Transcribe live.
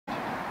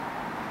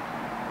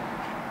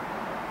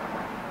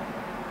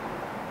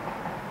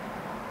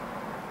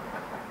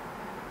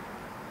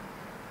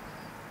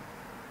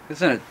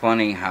Isn't it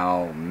funny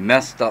how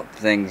messed up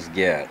things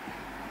get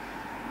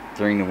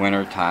during the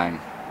winter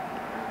time?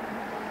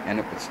 End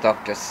up with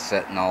stuff just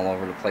sitting all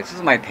over the place. This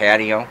is my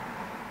patio.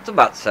 It's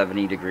about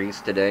 70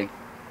 degrees today.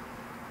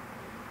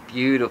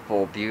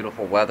 Beautiful,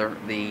 beautiful weather.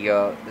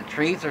 The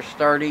trees are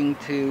starting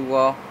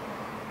to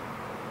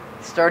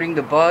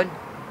bud.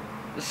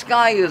 The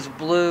sky is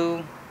blue.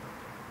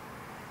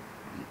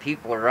 And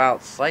people are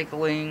out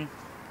cycling.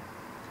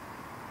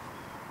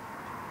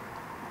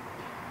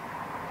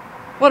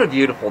 What a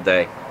beautiful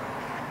day.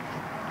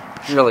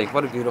 Really,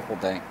 what a beautiful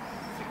day.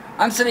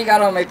 I'm sitting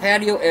out on my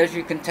patio, as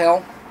you can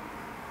tell,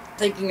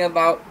 thinking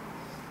about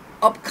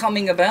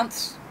upcoming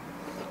events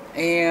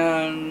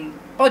and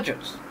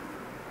budgets.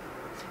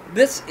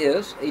 This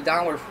is a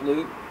dollar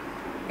flute,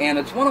 and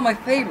it's one of my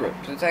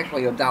favorites. It's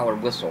actually a dollar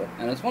whistle,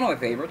 and it's one of my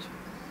favorites.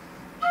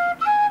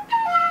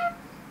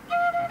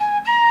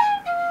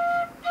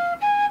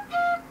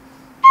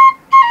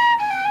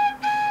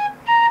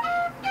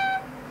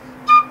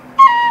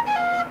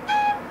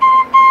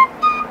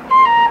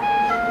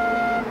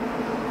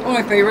 One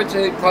of my favorites.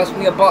 It cost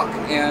me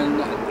 $1,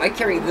 and I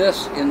carry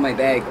this in my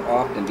bag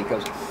often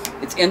because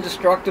it's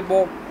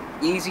indestructible,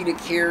 easy to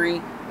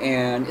carry,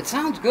 and it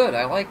sounds good.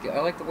 I like it. I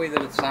like the way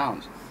that it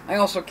sounds. I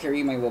also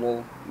carry my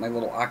little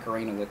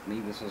ocarina with me.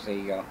 This is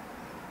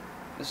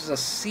a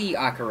C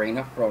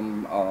ocarina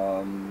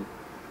from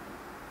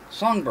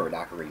Songbird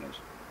ocarinas.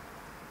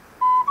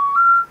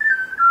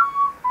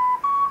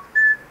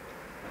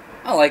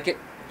 I like it.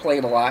 Play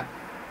it a lot.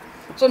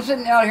 So I'm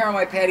sitting out here on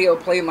my patio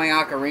playing my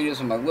ocarinas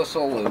and my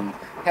whistle and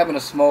having a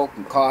smoke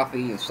and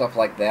coffee and stuff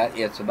like that.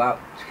 It's about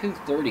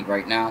 2:30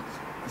 right now.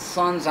 The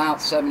sun's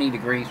out, 70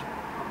 degrees.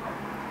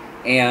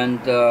 And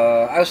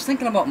I was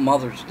thinking about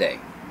Mother's Day.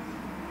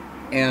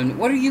 And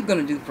what are you going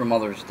to do for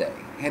Mother's Day?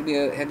 Have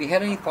you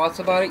had any thoughts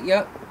about it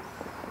yet?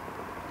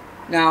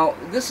 Now,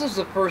 this is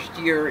the first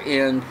year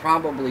in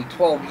probably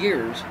 12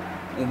 years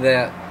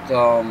that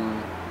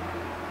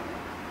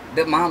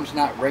that Mom's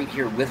not right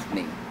here with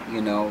me. You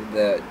know,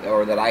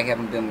 that I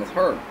haven't been with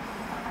her.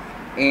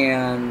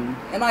 And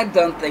I've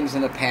done things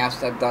in the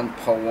past. I've done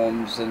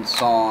poems and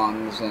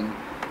songs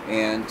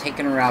and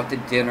taken her out to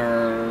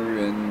dinner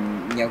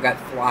and, you know, got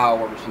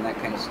flowers and that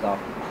kind of stuff.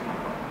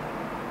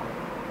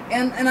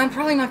 And I'm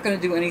probably not going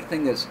to do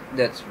anything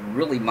that's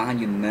really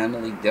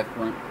monumentally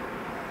different.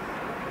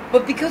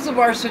 But because of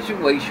our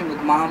situation with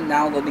Mom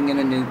now living in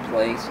a new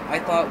place, I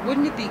thought,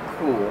 wouldn't it be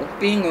cool,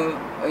 being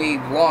a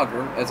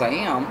vlogger as I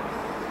am,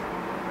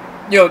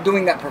 you know,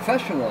 doing that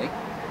professionally,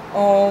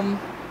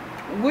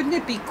 wouldn't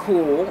it be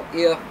cool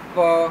if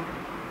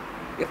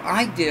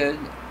I did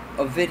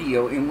a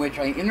video in which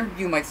I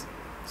interview my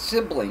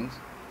siblings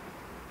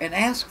and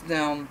ask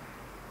them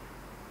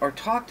or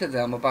talk to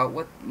them about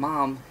what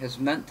Mom has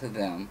meant to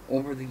them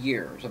over the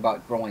years,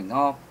 about growing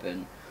up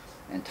and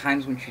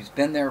times when she's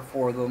been there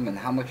for them and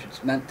how much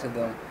it's meant to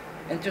them,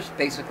 and just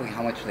basically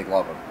how much they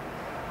love her.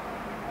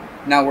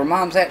 Now, where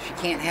Mom's at, she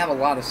can't have a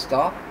lot of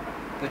stuff,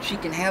 but she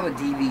can have a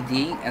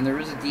DVD, and there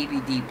is a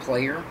DVD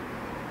player,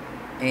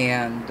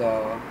 and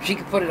she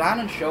can put it on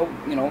and show,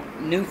 you know,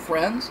 new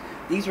friends.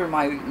 These are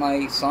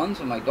my sons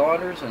and my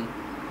daughters, and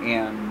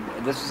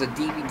this is a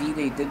DVD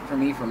they did for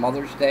me for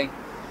Mother's Day.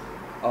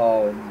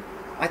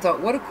 I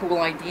thought, what a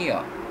cool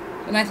idea.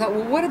 And I thought,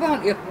 well, what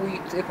about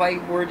if I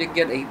were to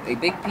get a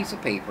big piece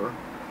of paper,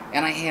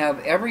 and I have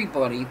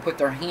everybody put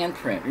their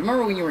handprint.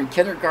 Remember when you were in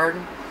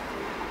kindergarten?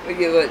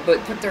 But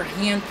put their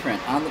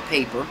handprint on the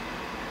paper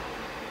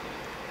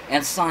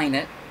and sign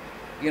it.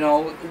 You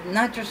know,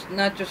 not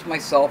just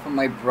myself and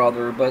my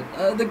brother, but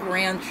the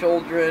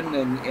grandchildren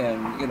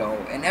and you know,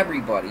 and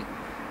everybody.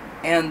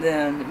 And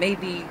then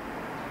maybe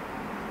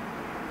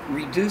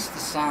reduce the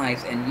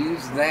size and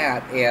use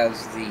that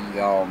as the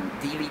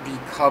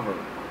DVD cover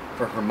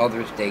for her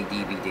Mother's Day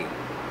DVD.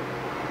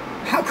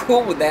 How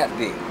cool would that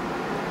be?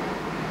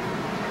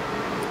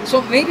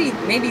 So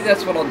maybe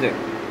that's what I'll do.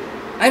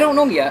 I don't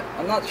know yet.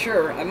 I'm not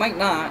sure. I might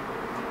not.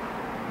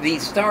 The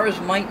stars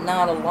might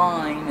not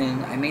align,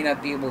 and I may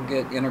not be able to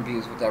get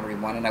interviews with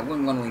everyone, and I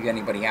wouldn't want to leave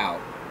anybody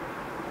out.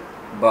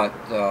 But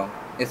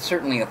it's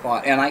certainly a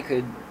thought, and I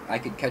could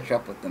catch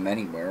up with them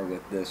anywhere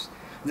with this.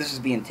 This is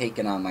being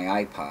taken on my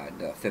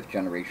iPod, 5th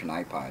generation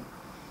iPod.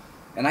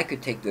 And I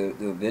could take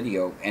the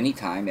video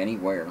anytime,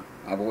 anywhere.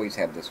 I've always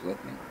had this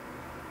with me.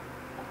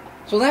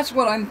 So that's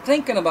what I'm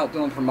thinking about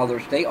doing for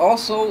Mother's Day.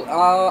 Also,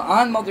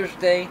 on Mother's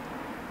Day,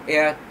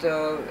 at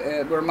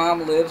where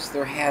Mom lives,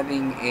 they're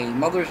having a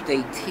Mother's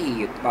Day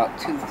tea at about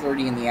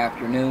 2:30 in the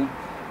afternoon.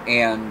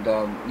 And,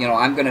 you know,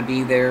 I'm going to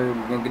be there.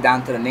 We're going to go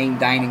down to the main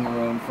dining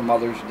room for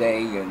Mother's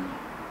Day. And,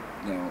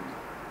 you know,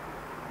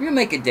 we're going to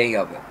make a day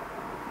of it.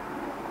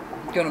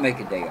 We're going to make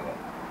a day of it.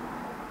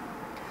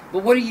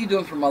 But what are you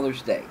doing for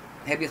Mother's Day?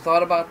 Have you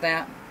thought about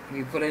that? Have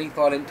you put any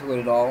thought into it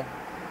at all?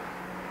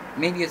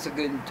 Maybe it's a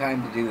good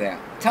time to do that.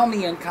 Tell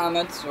me in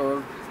comments,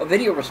 or a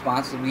video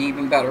response would be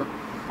even better.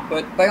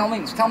 But by all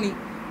means, tell me,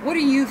 what are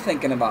you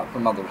thinking about for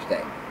Mother's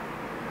Day?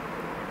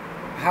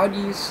 How do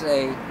you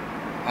say,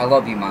 I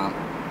love you, Mom,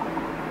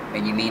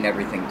 and you mean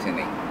everything to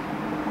me?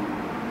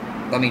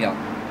 let me know.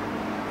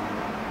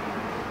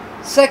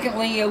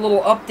 Secondly, a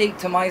little update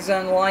to My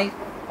Zen Life.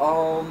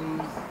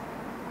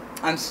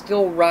 I'm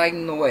still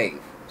riding the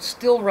wave.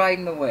 Still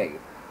riding the wave.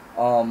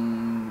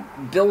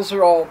 Bills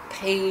are all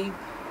paid.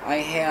 I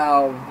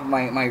have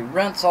my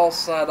rent's all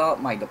set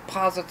up. My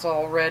deposit's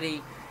all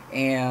ready.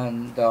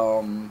 And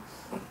one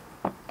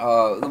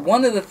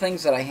of the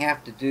things that I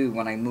have to do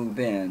when I move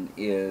in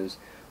is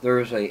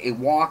there's a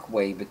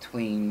walkway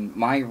between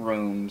my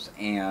rooms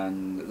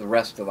and the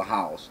rest of the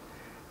house.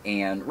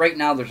 And right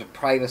now there's a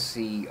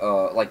privacy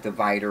like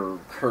divider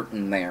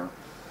curtain there.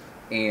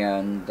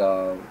 And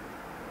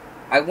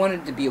I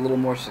wanted to be a little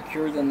more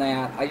secure than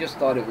that. I just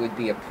thought it would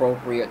be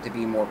appropriate to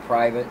be more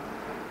private,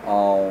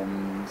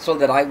 so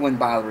that I wouldn't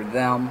bother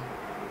them.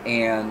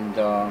 And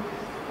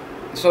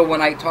so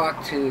when I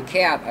talked to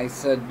Kat, I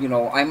said, you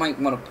know, I might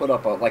want to put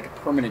up like a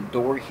permanent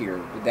door here.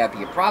 Would that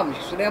be a problem?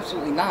 She said,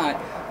 absolutely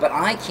not. But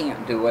I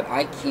can't do it.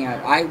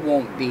 I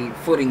won't be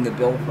footing the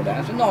bill for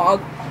that. I said, no,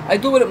 I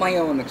do it at my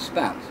own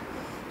expense.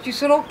 She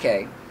said,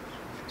 okay.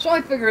 So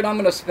I figured I'm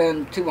going to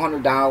spend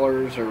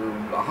 $200 or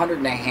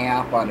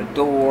 $150 on a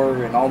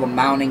door and all the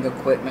mounting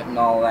equipment and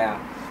all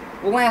that.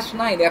 Well, last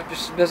night, after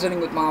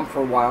visiting with Mom for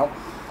a while,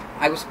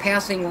 I was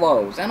passing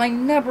Lowe's, and I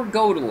never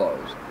go to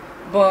Lowe's.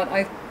 But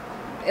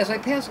as I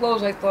passed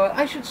Lowe's, I thought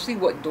I should see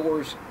what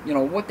doors, you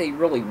know, what they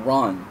really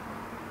run.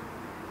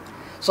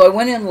 So I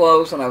went in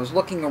Lowe's and I was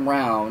looking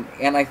around,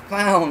 and I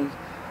found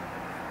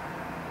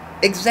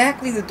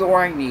exactly the door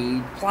I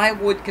need,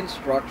 plywood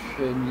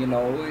construction, you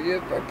know,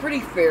 a pretty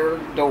fair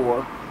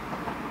door,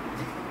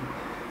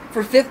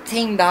 for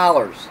 $15.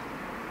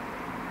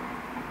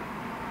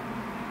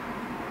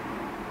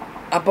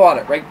 I bought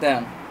it right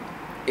then,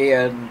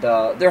 and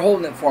they're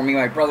holding it for me.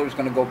 My brother's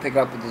going to go pick it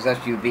up with his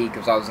SUV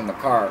because I was in the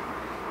car.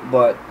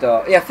 But,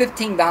 yeah,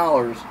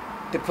 $15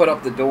 to put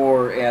up the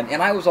door,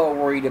 and I was all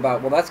worried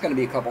about, well, that's going to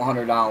be a couple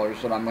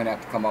 $100 that I'm going to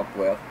have to come up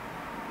with.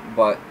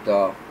 But,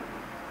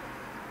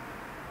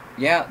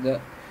 yeah,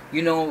 the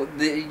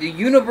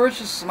universe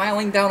is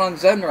smiling down on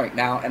Zen right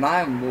now, and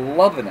I'm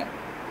loving it.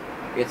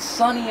 It's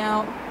sunny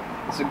out.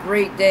 It's a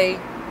great day.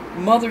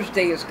 Mother's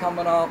Day is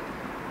coming up,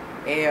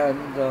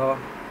 and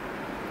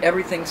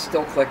everything's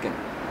still clicking.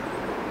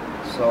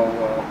 So,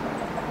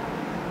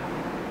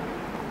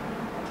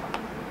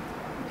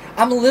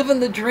 I'm living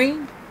the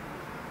dream,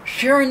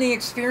 sharing the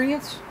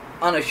experience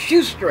on a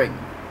shoestring.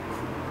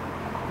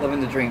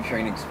 Living the dream,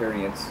 sharing the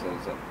experience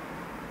is a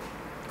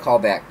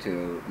callback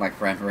to my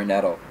friend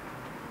Renato,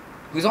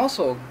 who's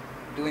also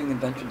doing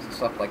inventions and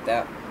stuff like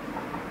that,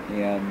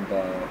 and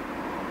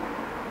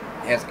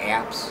has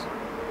apps.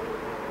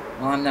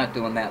 Well, I'm not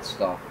doing that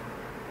stuff,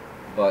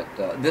 but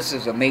this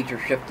is a major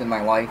shift in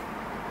my life,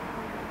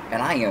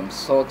 and I am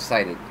so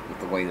excited with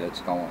the way that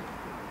it's going.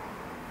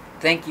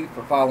 Thank you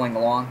for following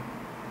along.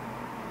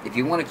 If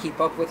you want to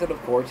keep up with it,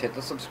 of course, hit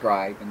the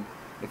subscribe, and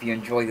if you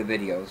enjoy the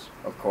videos,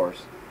 of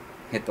course,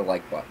 hit the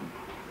like button.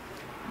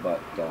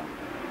 But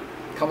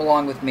come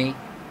along with me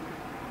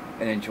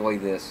and enjoy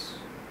this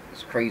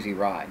crazy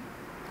ride.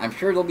 I'm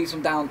sure there'll be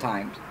some down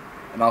times,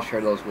 and I'll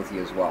share those with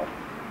you as well.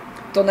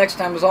 Until next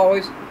time, as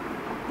always,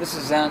 this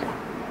is Zen,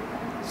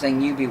 saying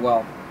you be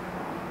well.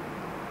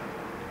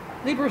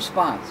 Leave a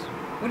response.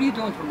 What are you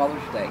doing for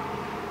Mother's Day?